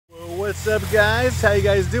What's up, guys? How you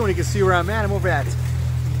guys doing? You can see where I'm at. I'm over at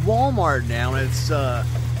Walmart now, and it's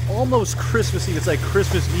almost Christmas Eve. It's like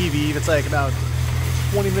Christmas Eve. It's like about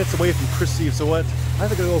 20 minutes away from Christmas Eve. So what? I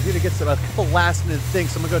have to go over here to get a couple last minute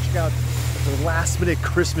things. So I'm gonna go check out the last minute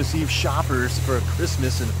Christmas Eve shoppers for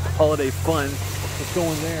Christmas and holiday fun. Let's go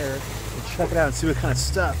in there and check it out and see what kind of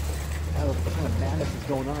stuff, what kind of madness is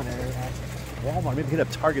going on there at Walmart. Maybe hit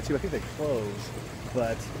up Target too. I think they closed.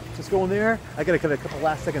 But just go in there. I gotta get a couple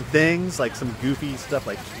last second things, like some goofy stuff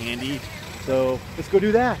like candy. So let's go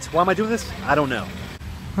do that. Why am I doing this? I don't know.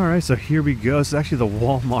 All right, so here we go. This is actually the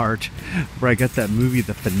Walmart where I got that movie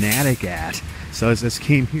The Fanatic at. So as this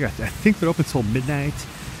came here, I think they're open until midnight,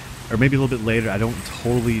 or maybe a little bit later. I don't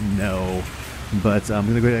totally know, but I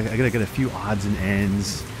gotta get a few odds and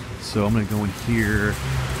ends. So I'm gonna go in here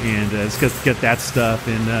and just get that stuff,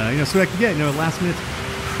 and so I can get last minute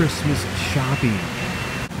Christmas shopping.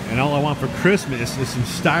 And all I want for Christmas is some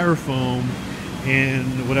styrofoam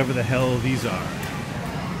and whatever the hell these are.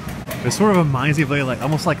 It sort of reminds me of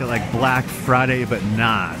almost like Black Friday, but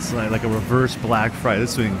not. It's like a reverse Black Friday.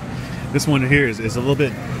 This one here is a little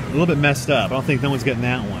bit messed up. I don't think no one's getting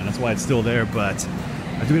that one. That's why it's still there. But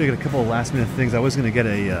I do get a couple of last minute things. I was gonna get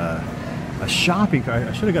a shopping cart.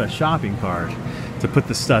 I should have got a shopping cart to put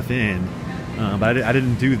the stuff in. But I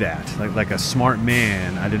didn't do that. Like a smart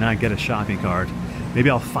man, I did not get a shopping cart. Maybe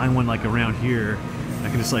I'll find one around here. I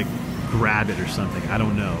can just grab it or something. I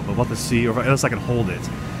don't know, but we'll have to see. Or else I can hold it.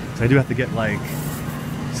 So I do have to get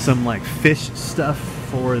some fish stuff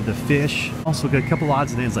for the fish. Also get a couple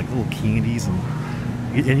odds and ends like little candies, and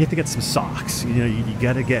you have to get some socks. You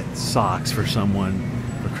gotta get socks for someone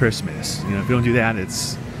for Christmas. If you don't do that,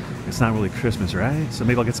 it's not really Christmas, right? So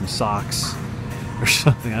maybe I'll get some socks or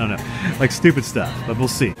something. I don't know, stupid stuff, but we'll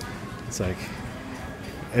see. It's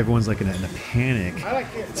everyone's in a panic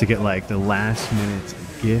to get the last minute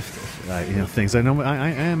gift things. I know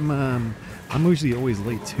I'm usually always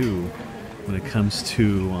late too when it comes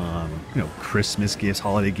to Christmas gifts,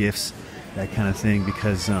 holiday gifts, that kind of thing,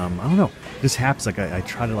 because I don't know, this happens. I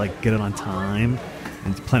try to get it on time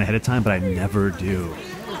and plan ahead of time, but I never do.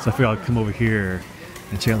 So I figure I'll come over here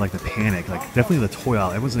and check out the panic, definitely the toy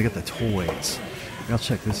aisle. Everyone's gonna get the toys. I'll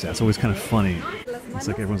check this out. It's always kind of funny. It's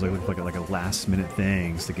everyone's looking like a last minute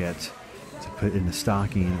things to put in the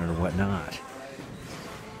stocking or whatnot.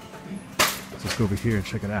 So let's go over here and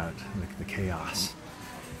check it out. The chaos.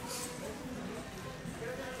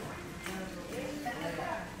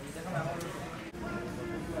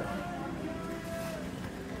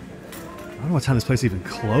 I don't know what time this place even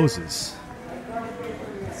closes.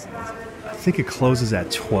 I think it closes at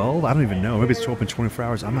 12. I don't even know. Maybe it's open 24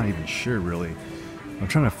 hours. I'm not even sure really. I'm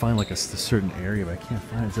trying to find a certain area, but I can't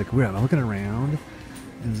find it. It's weird. I'm looking around,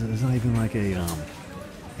 and there's not even a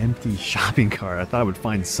empty shopping cart. I thought I would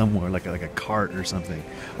find somewhere like a cart or something.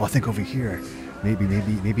 Oh, I think over here, maybe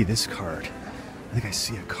this cart. I think I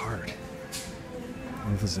see a cart. I don't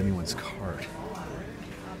know if this is anyone's cart.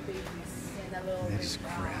 Are they just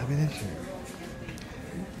grabbing it? Or?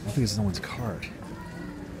 I don't think it's no one's cart.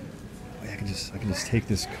 Oh, yeah, I can just take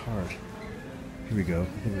this cart. Here we go. I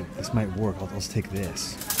think this might work. I'll just take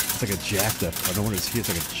this. It's like a jacked up. I don't know what it is here. It's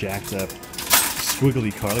like a jacked up,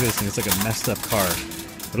 squiggly cart. Look at this thing. It's like a messed up cart.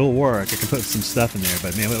 It'll work. I can put some stuff in there.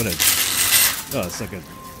 But man, what a... Oh,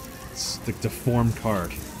 it's the deformed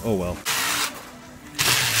cart. Oh well.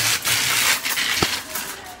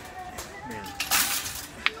 Man.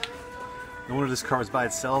 No wonder this car was by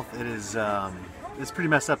itself. It is. It's pretty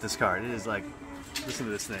messed up. This car. It is listen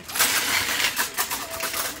to this thing.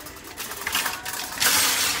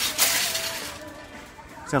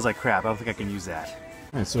 Sounds like crap. I don't think I can use that.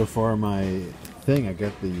 All right, so far my thing, I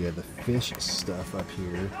got the fish stuff up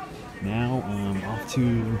here. Now off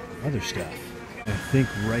to other stuff. I think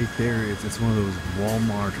right there it's one of those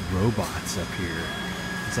Walmart robots up here.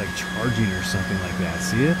 It's charging or something like that.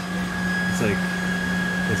 See it?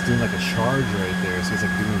 It's doing a charge right there. So it's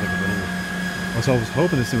doing a little. So I was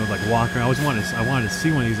hoping this thing would walk around. I wanted to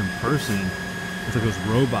see one of these in person. It's those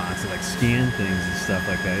robots that scan things and stuff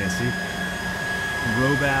like that. Yeah, see?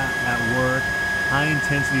 Robot at work, high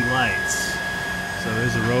intensity lights. So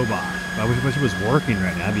there's a robot. I wish it was working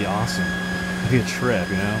right now. That'd be awesome. It'd be a trip,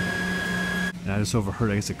 And I just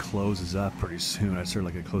overheard. I guess it closes up pretty soon. I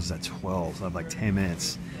heard it closes at 12. So I have 10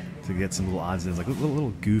 minutes to get some little odds and ends,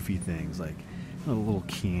 little goofy things, little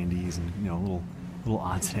candies and little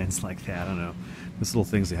odds and ends like that. I don't know. Just little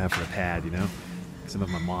things they have for the pad, Some of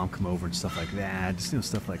my mom come over and stuff like that. Just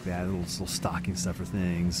stuff like that. Little stocking stuff for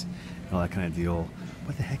things, and all that kind of deal.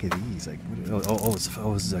 What the heck are these?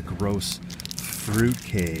 It's a gross fruit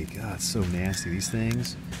cake. God, it's so nasty. These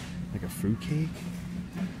things, a fruit cake.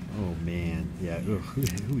 Oh man, yeah. Ugh,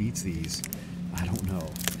 who eats these? I don't know.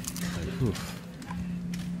 Like, oof.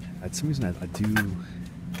 For some reason, I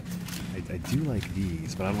do like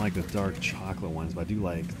these, but I don't like the dark chocolate ones. But I do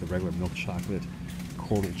like the regular milk chocolate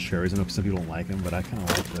coral cherries. I know some people don't like them, but I kind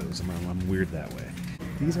of like those. I'm weird that way.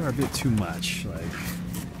 These are a bit too much. Like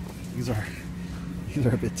these are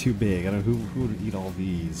a bit too big. I don't know who would eat all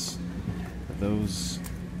these. But those,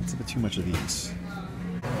 it's a bit too much of these.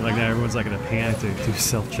 Like now, everyone's like in a panic to do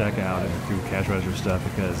self-checkout and do cash register stuff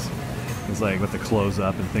because it's like with the close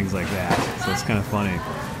up and things like that. So it's kind of funny.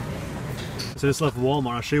 So I just left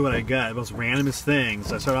Walmart. I'll show you what I got. The most randomest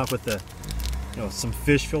things. I start off with the, some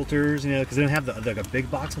fish filters, because they didn't have the like a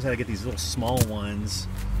big box. I had to get these little small ones,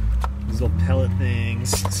 these little pellet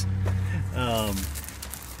things.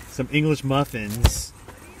 Some English muffins,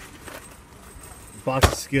 box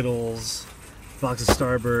of Skittles, box of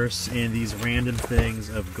Starburst, and these random things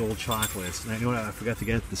of gold chocolates. And you know what? I forgot to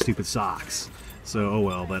get the stupid socks. So oh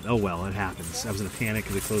well, it happens. I was in a panic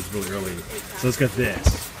because it closed really early. So let's get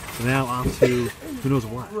this. So now off to who knows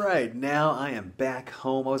what. Right, now I am back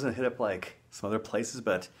home. I was gonna hit up like some other places,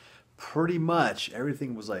 but pretty much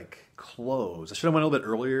everything was like closed. I should have went a little bit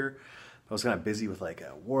earlier. I was kind of busy with like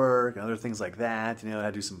work and other things like that. I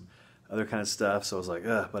had to do some other kind of stuff. So I was like,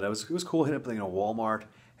 ugh. But it was cool hitting up Walmart.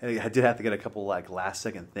 And I did have to get a couple like last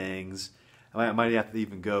second things. I might have to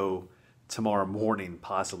even go tomorrow morning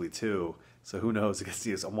possibly too. So who knows? I can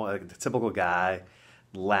see I'm like the typical guy,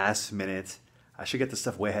 last minute. I should get this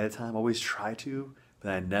stuff way ahead of time. I always try to,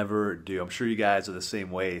 but I never do. I'm sure you guys are the same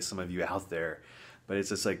way, some of you out there. But it's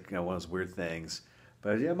just like one of those weird things.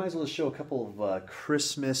 But yeah, I might as well show a couple of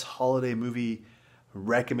Christmas holiday movie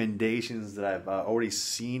recommendations that I've already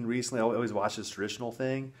seen recently. I always watch this traditional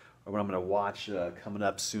thing, or what I'm going to watch coming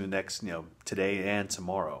up soon next, today and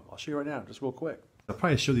tomorrow. I'll show you right now, just real quick. I'll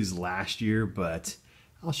probably show these last year, but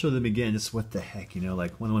I'll show them again. Just what the heck, like one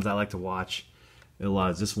of the ones I like to watch a lot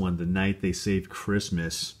is this one, The Night They Saved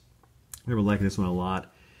Christmas. I remember liking this one a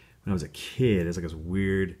lot when I was a kid. It's like this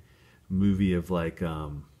weird movie of like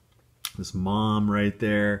this mom right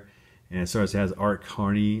there, and it has Art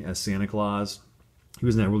Carney as Santa Claus. He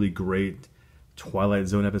was in that really great Twilight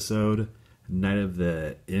Zone episode, Night of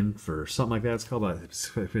the Imp or something like that. It's called. He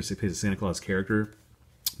plays a Santa Claus character.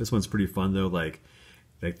 This one's pretty fun though. Like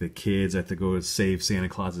the kids have to go save Santa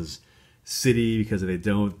Claus's city because if they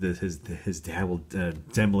don't, his dad will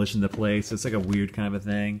demolition the place. So it's like a weird kind of a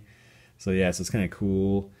thing. So yeah, so it's kind of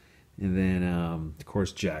cool. And then of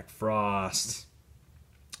course Jack Frost,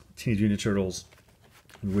 Teenage Mutant Ninja Turtles,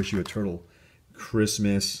 Wish You a Turtle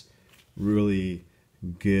Christmas, really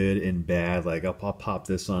good and bad. Like I'll pop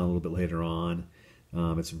this on a little bit later on.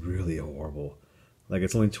 It's really horrible. Like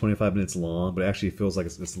it's only 25 minutes long, but it actually feels like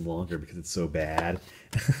it's longer because it's so bad.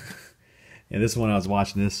 And this one, I was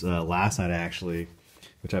watching this last night actually,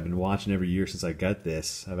 which I've been watching every year since I got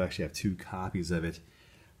this. I actually have 2 copies of it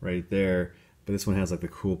right there. But this one has like the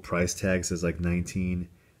cool price tag, says like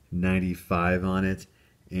 $19.95 on it,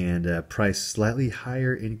 and price slightly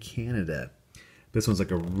higher in Canada. This one's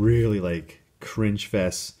like a really like cringe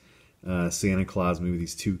fest Santa Claus movie.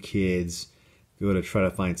 These 2 kids go to try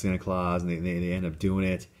to find Santa Claus, and they end up doing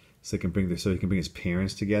it so he can bring his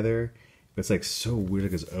parents together. But it's like so weird,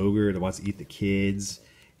 like this ogre that wants to eat the kids.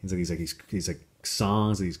 He's like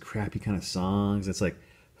songs, these crappy kind of songs. It's like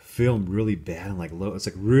filmed really bad and like low. It's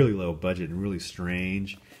like really low budget and really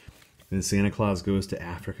strange. And then Santa Claus goes to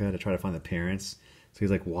Africa to try to find the parents. So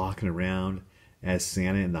he's like walking around as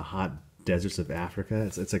Santa in the hot deserts of Africa.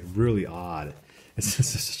 It's like really odd. It's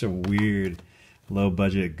just such a weird, low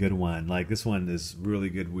budget, good one. Like this one is really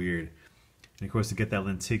good, weird. And of course, to get that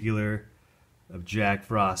lenticular of Jack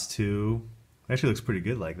Frost too, actually looks pretty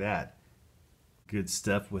good like that. Good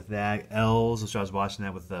stuff with that. Elves, which I was watching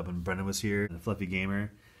that with when Brendan was here, and the Fluffy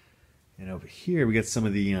Gamer. And over here we got some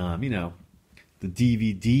of the the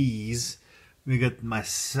DVDs. We got my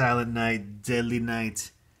Silent Night, Deadly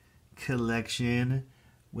Night collection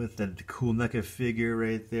with the cool NECA figure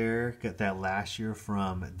right there. Got that last year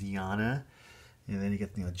from Deanna. And then you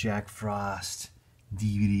get Jack Frost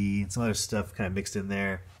DVD and some other stuff kind of mixed in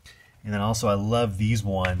there. And then also I love these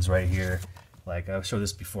ones right here. Like I've showed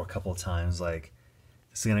this before a couple of times. Like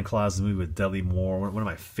Santa Claus, the movie with Dudley Moore, one of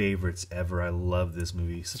my favorites ever. I love this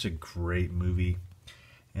movie. Such a great movie.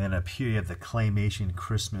 And then up here you have the Claymation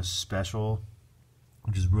Christmas Special,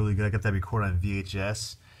 which is really good. I got that recorded on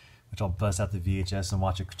VHS, which I'll bust out the VHS and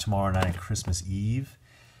watch it tomorrow night on Christmas Eve.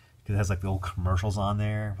 Because it has like the old commercials on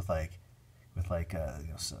there with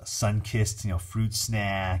sun-kissed fruit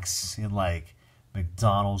snacks and like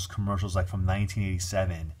McDonald's commercials like from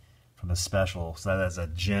 1987 from the special. So that's a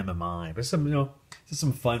gem of mine. But some, you know, just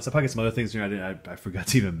some fun stuff. I get some other things here I forgot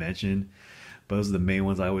to even mention. But those are the main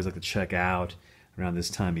ones I always like to check out around this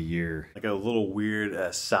time of year. Like a little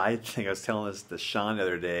weird side thing. I was telling this to Sean the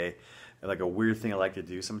other day. Like a weird thing I like to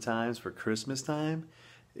do sometimes for Christmas time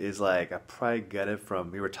is like I probably got it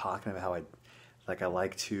from, we were talking about how I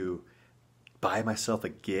like to buy myself a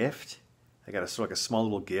gift. I got a sort of like a small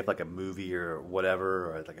little gift, like a movie or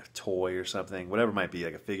whatever, or like a toy or something, whatever it might be,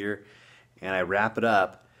 like a figure, and I wrap it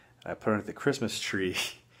up, I put it under the Christmas tree,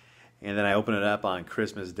 and then I open it up on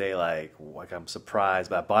Christmas Day, like I'm surprised,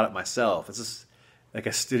 but I bought it myself. It's just like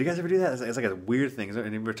do you guys ever do that? It's like a weird thing.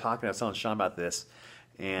 And we were talking, I was telling Sean about this,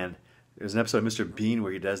 and there's an episode of Mr. Bean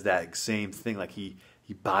where he does that same thing, like he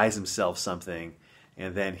buys himself something,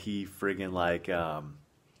 and then he friggin' like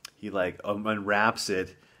unwraps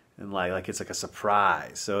it, and like it's like a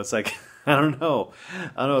surprise. So it's like I don't know.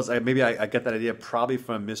 It's like maybe I got that idea probably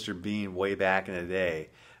from Mr. Bean way back in the day.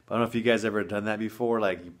 But I don't know if you guys ever done that before.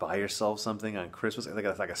 Like you buy yourself something on Christmas, like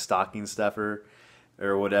a stocking stuffer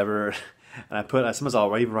or whatever. And sometimes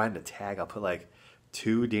I'll even write in the tag. I'll put like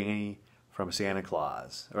to Danny from Santa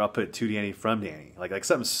Claus, or I'll put to Danny from Danny. Like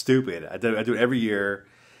something stupid. I do it every year.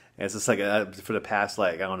 And it's just like for the past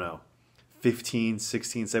like I don't know, 15,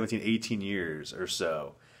 16, 17, 18 years or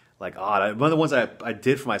so. Like odd. One of the ones I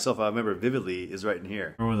did for myself, I remember vividly, is right in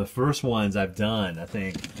here. One of the first ones I've done, I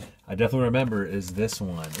think, I definitely remember, is this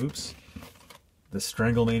one. Oops. The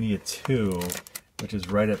Stranglemania 2, which is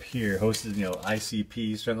right up here, hosted, you know,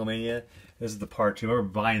 ICP Stranglemania. This is the part 2. I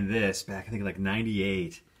remember buying this back, I think, like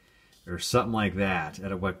 98 or something like that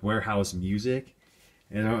at a like Warehouse Music.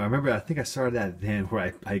 And I remember, I think I started that then,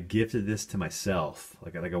 where I gifted this to myself,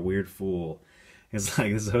 like a weird fool. It's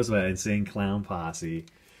like, this is hosted by Insane Clown Posse.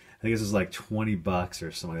 I think this was like 20 bucks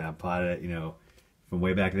or something like that. I bought it, you know, from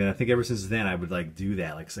way back then. I think ever since then I would like do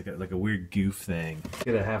that. Like it's like a weird goof thing.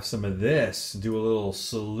 Gonna have some of this, do a little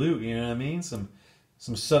salute, you know what I mean? Some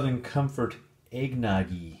Southern Comfort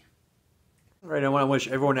eggnoggy. All right, I want to wish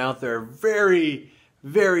everyone out there a very,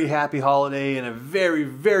 very happy holiday and a very,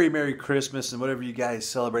 very Merry Christmas, and whatever you guys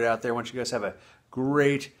celebrate out there. I want you guys to have a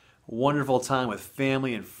great, wonderful time with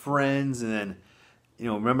family and friends, and then, you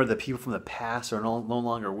know, remember the people from the past are no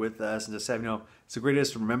longer with us, and just have, you know, it's the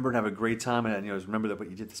greatest to remember and have a great time, and, you know, remember what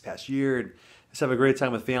you did this past year, and just have a great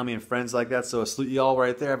time with family and friends like that. So I salute you all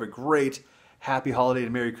right there. Have a great, happy holiday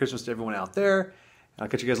and Merry Christmas to everyone out there. And I'll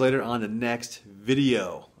catch you guys later on the next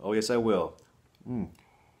video. Oh, yes, I will.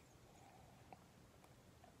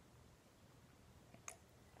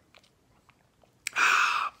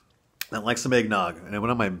 I like some eggnog, and I went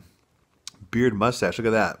on my beard mustache. Look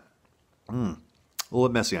at that. A little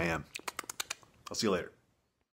bit messy I am. I'll see you later.